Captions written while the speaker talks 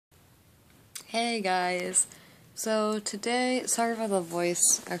Hey guys, so today, sorry for the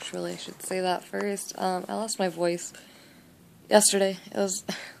voice, actually I should say that first. I lost my voice yesterday, it was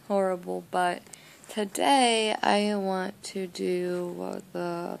horrible, but today I want to do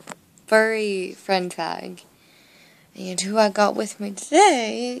the Furry Friend Tag, and who I got with me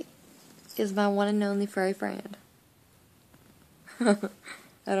today is my one and only furry friend. I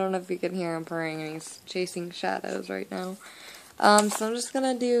don't know if you can hear him purring, and he's chasing shadows right now. So I'm just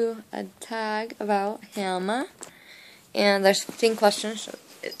gonna do a tag about him, and there's 15 questions,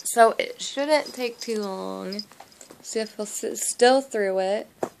 so it shouldn't take too long. See if he'll sit still through it.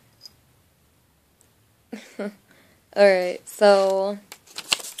 Alright, so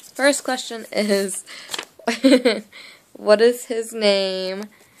first question is, what is his name?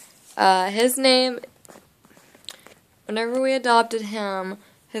 His name, whenever we adopted him,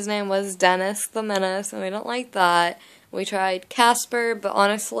 his name was Dennis the Menace, and we don't like that. We tried Casper, but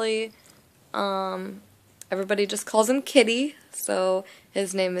honestly, everybody just calls him Kitty, so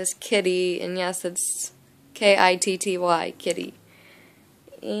his name is Kitty, and yes, it's Kitty, Kitty.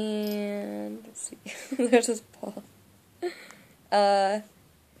 And, let's see, there's his paw.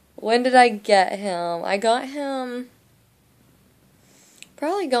 When did I get him? I got him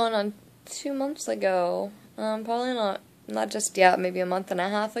probably going on 2 months ago. Probably not just yet, maybe a month and a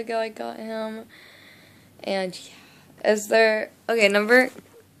half ago I got him. And yeah. Okay, number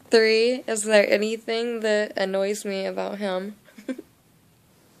 3, is there anything that annoys me about him?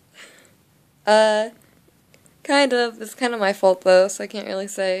 Kind of. It's kind of my fault though, so I can't really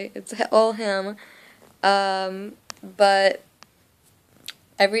say it's all him. But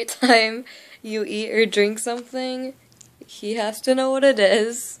every time you eat or drink something, he has to know what it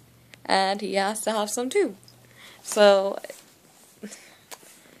is, and he has to have some too. So,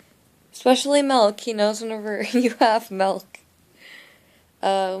 especially milk, he knows whenever you have milk.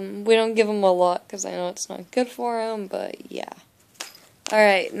 We don't give him a lot because I know it's not good for him, but yeah.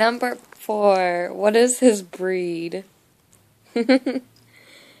 Alright, number 4. What is his breed? We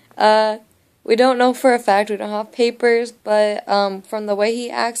don't know for a fact, we don't have papers, but from the way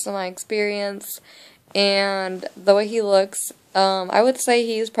he acts and my experience and the way he looks, I would say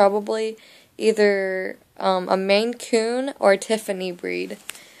he's probably either a Maine Coon or a Tiffany breed.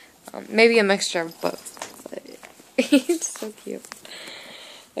 Maybe a mixture of both. But he's so cute.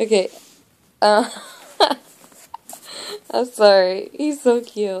 Okay. I'm sorry. He's so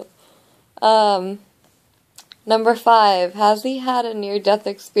cute. Number 5. Has he had a near-death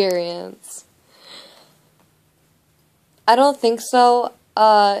experience? I don't think so.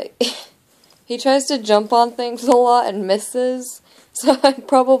 He tries to jump on things a lot and misses, so it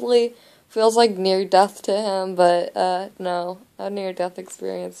probably feels like near-death to him, but, no. No near-death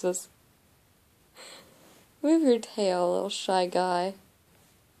experiences. Move your tail, little shy guy.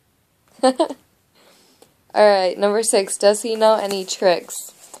 Alright, number 6. Does he know any tricks?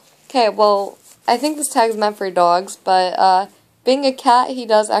 Okay, well, I think this tag's meant for dogs, but, being a cat, he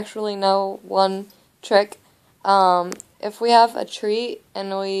does actually know one trick. If we have a treat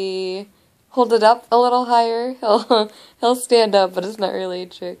and we hold it up a little higher, he'll stand up, but it's not really a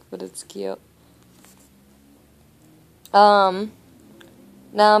trick, but it's cute.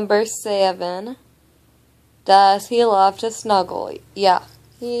 Number 7. Does he love to snuggle? Yeah,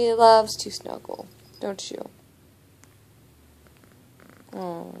 he loves to snuggle, don't you?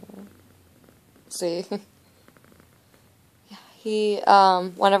 Oh. See? Yeah, he,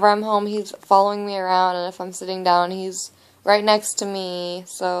 whenever I'm home, he's following me around, and if I'm sitting down, he's right next to me,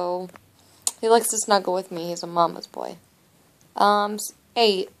 so he likes to snuggle with me. He's a mama's boy.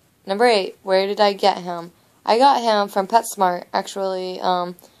 8. Number 8. Where did I get him? I got him from PetSmart, actually.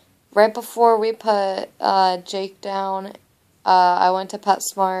 Right before we put Jake down, I went to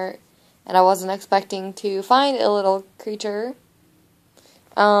PetSmart, and I wasn't expecting to find a little creature.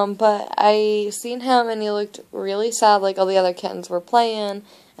 But I seen him, and he looked really sad, like all the other kittens were playing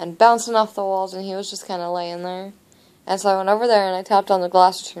and bouncing off the walls, and he was just kind of laying there. And so I went over there, and I tapped on the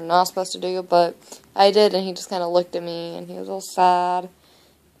glass, which you're not supposed to do, but I did, and he just kind of looked at me, and he was all sad.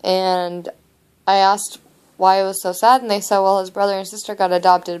 And I asked why it was so sad, and they said, well, his brother and sister got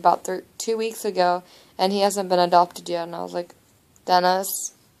adopted about 2 weeks ago, and he hasn't been adopted yet. And I was like,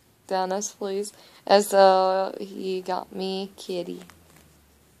 Dennis, please. And so he got me Kitty.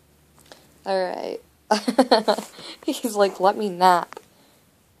 Alright. He's like, let me nap.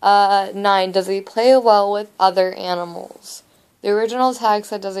 9. Does he play well with other animals? The original tag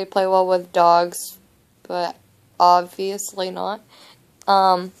said, does he play well with dogs? But obviously not.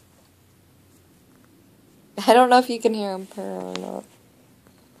 I don't know if you can hear him purr or not.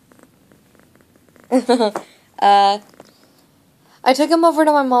 I took him over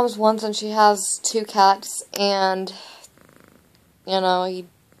to my mom's once, and she has 2 cats, and, you know, he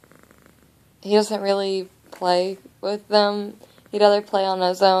doesn't really play with them. He'd either play on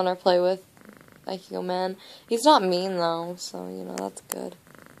his own or play with a human. He's not mean, though, so, you know, that's good.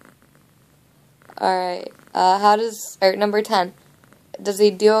 Alright, number 10. Does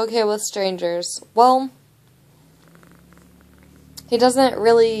he do okay with strangers? Well, he doesn't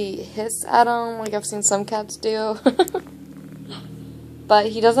really hiss at them like I've seen some cats do. But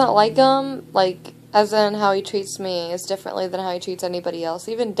he doesn't like them, like, as in how he treats me is differently than how he treats anybody else.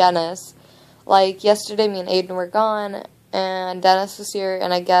 Even Dennis. Like, yesterday me and Aiden were gone, and Dennis was here,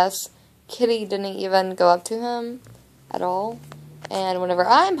 and I guess Kitty didn't even go up to him at all. And whenever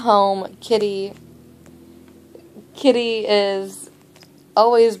I'm home, Kitty is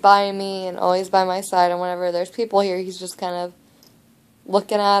always by me and always by my side, and whenever there's people here, he's just kind of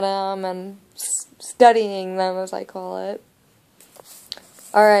looking at them and studying them, as I call it.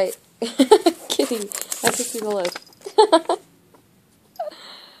 Alright, Kitty, let's just see the list.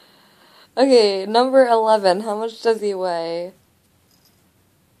 Okay, number 11, how much does he weigh?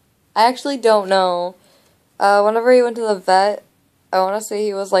 I actually don't know. Whenever he went to the vet, I want to say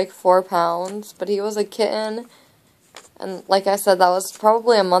he was like 4 pounds, but he was a kitten, and like I said, that was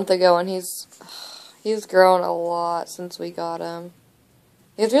probably a month ago, and he's grown a lot since we got him.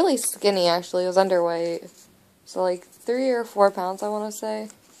 He was really skinny, actually. He was underweight. So, like, 3 or 4 pounds, I want to say.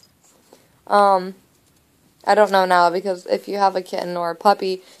 I don't know now, because if you have a kitten or a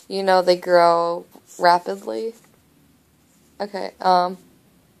puppy, you know they grow rapidly. Okay,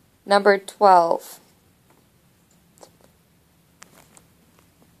 number 12.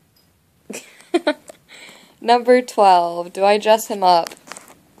 Number 12. Do I dress him up?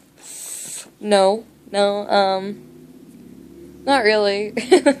 No, not really.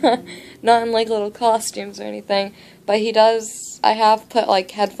 Not in, like, little costumes or anything. But he does, I have put, like,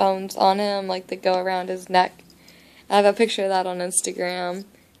 headphones on him, like, that go around his neck. I have a picture of that on Instagram.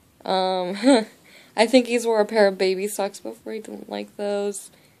 I think he's wore a pair of baby socks before. He didn't like those.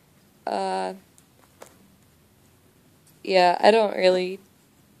 Yeah, I don't really...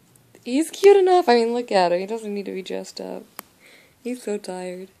 He's cute enough. I mean, look at him. He doesn't need to be dressed up. He's so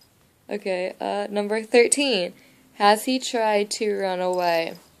tired. Okay, number 13. Has he tried to run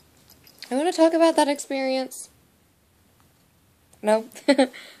away? I want to talk about that experience. No?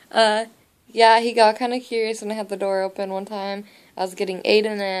 Yeah, he got kind of curious when I had the door open one time. I was getting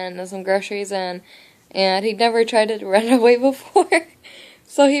Aiden in and some groceries in, and he'd never tried to run away before.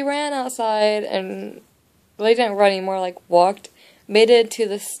 So he ran outside, and, well, he didn't run, he more like walked, made it to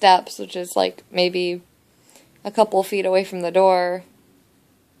the steps, which is like maybe a couple feet away from the door.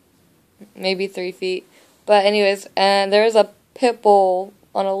 Maybe 3 feet. But anyways, and there was a pit bull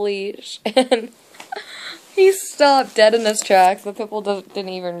on a leash, and he stopped dead in his tracks. The pit bull didn't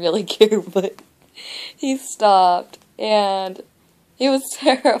even really care, but he stopped, and he was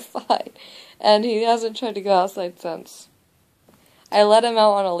terrified, and he hasn't tried to go outside since. I let him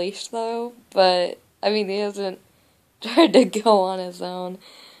out on a leash, though, but, I mean, he hasn't tried to go on his own.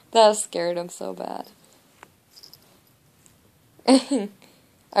 That scared him so bad.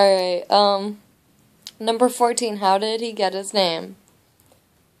 Alright, number 14, how did he get his name?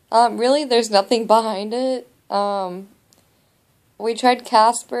 Really, there's nothing behind it. We tried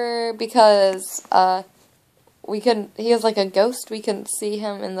Casper because, he was like a ghost. We couldn't see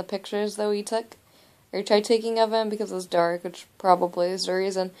him in the pictures that we took. Or tried taking of him because it was dark, which probably is the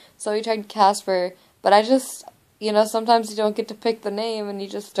reason. So we tried Casper, but I just, you know, sometimes you don't get to pick the name and you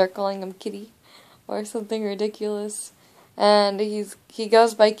just start calling him Kitty or something ridiculous. And he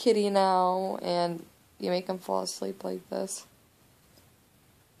goes by Kitty now, and you make him fall asleep like this.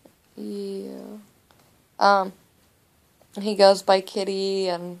 Yeah. He goes by Kitty,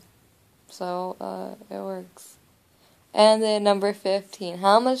 and so, it works. And then number 15,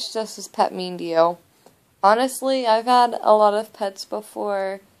 how much does this pet mean to you? Honestly, I've had a lot of pets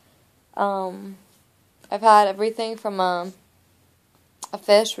before. I've had everything from, a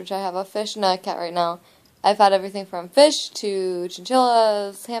fish, which I have a fish and a cat right now. I've had everything from fish to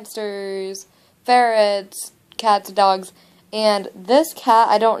chinchillas, hamsters, ferrets, cats, dogs, and this cat,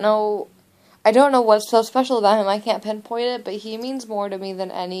 I don't know what's so special about him. I can't pinpoint it, but he means more to me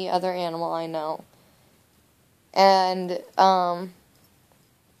than any other animal I know. And,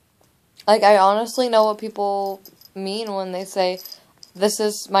 like, I honestly know what people mean when they say, this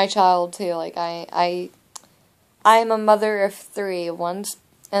is my child, too. Like, I'm a mother of 3. One's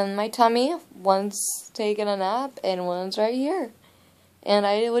in my tummy, one's taking a nap, and one's right here. And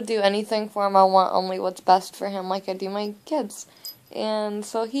I would do anything for him. I want only what's best for him, like I do my kids. And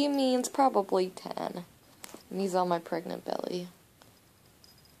so he means probably 10. And he's on my pregnant belly.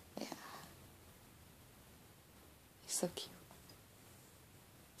 so cute.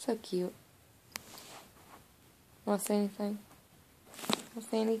 So cute. Wanna say anything? Wanna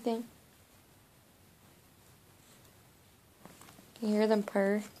say anything? Can you hear them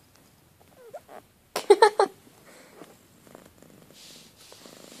purr?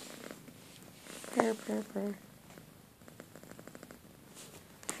 Purr, purr, purr.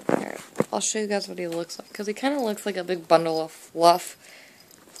 Alright, I'll show you guys what he looks like, because he kind of looks like a big bundle of fluff.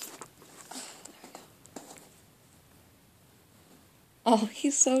 Oh,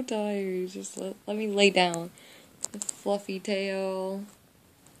 he's so tired. He's just let me lay down. A fluffy tail,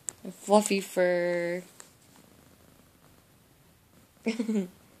 a fluffy fur.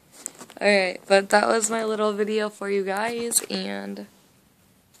 Alright, but that was my little video for you guys, and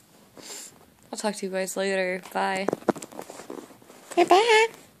I'll talk to you guys later. Bye. Bye bye.